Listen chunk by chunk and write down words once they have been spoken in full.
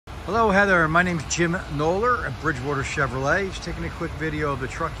Hello Heather, my name is Jim Noller at Bridgewater Chevrolet. Just taking a quick video of the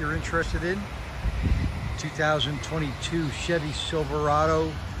truck you're interested in. 2022 Chevy Silverado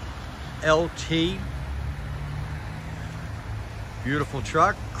LT. Beautiful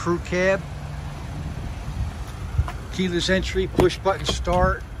truck, crew cab, keyless entry, push button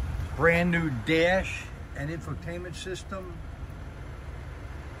start, brand new dash and infotainment system.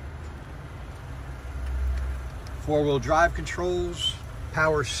 Four-wheel drive controls,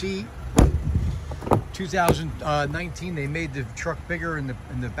 power seat. 2019 they made the truck bigger in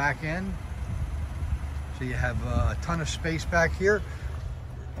the back end, so you have a ton of space back here.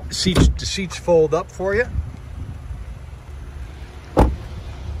 The seats fold up for you.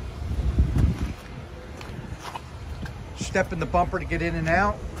 Step in the bumper to get in and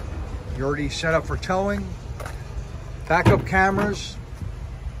out. You're already set up for towing. Backup cameras,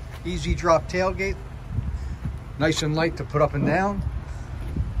 easy drop tailgate, nice and light to put up and down.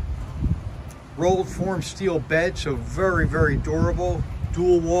 Rolled form steel bed, so very, very durable.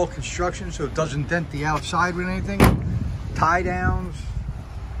 Dual wall construction, so it doesn't dent the outside with anything. Tie downs.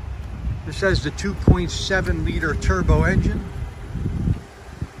 This has the 2.7 liter turbo engine.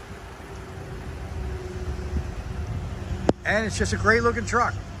 And it's just a great looking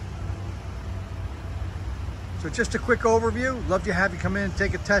truck. So just a quick overview. Love to have you come in and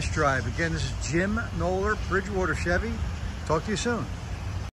take a test drive. Again, this is Jim Noller, Bridgewater Chevy. Talk to you soon.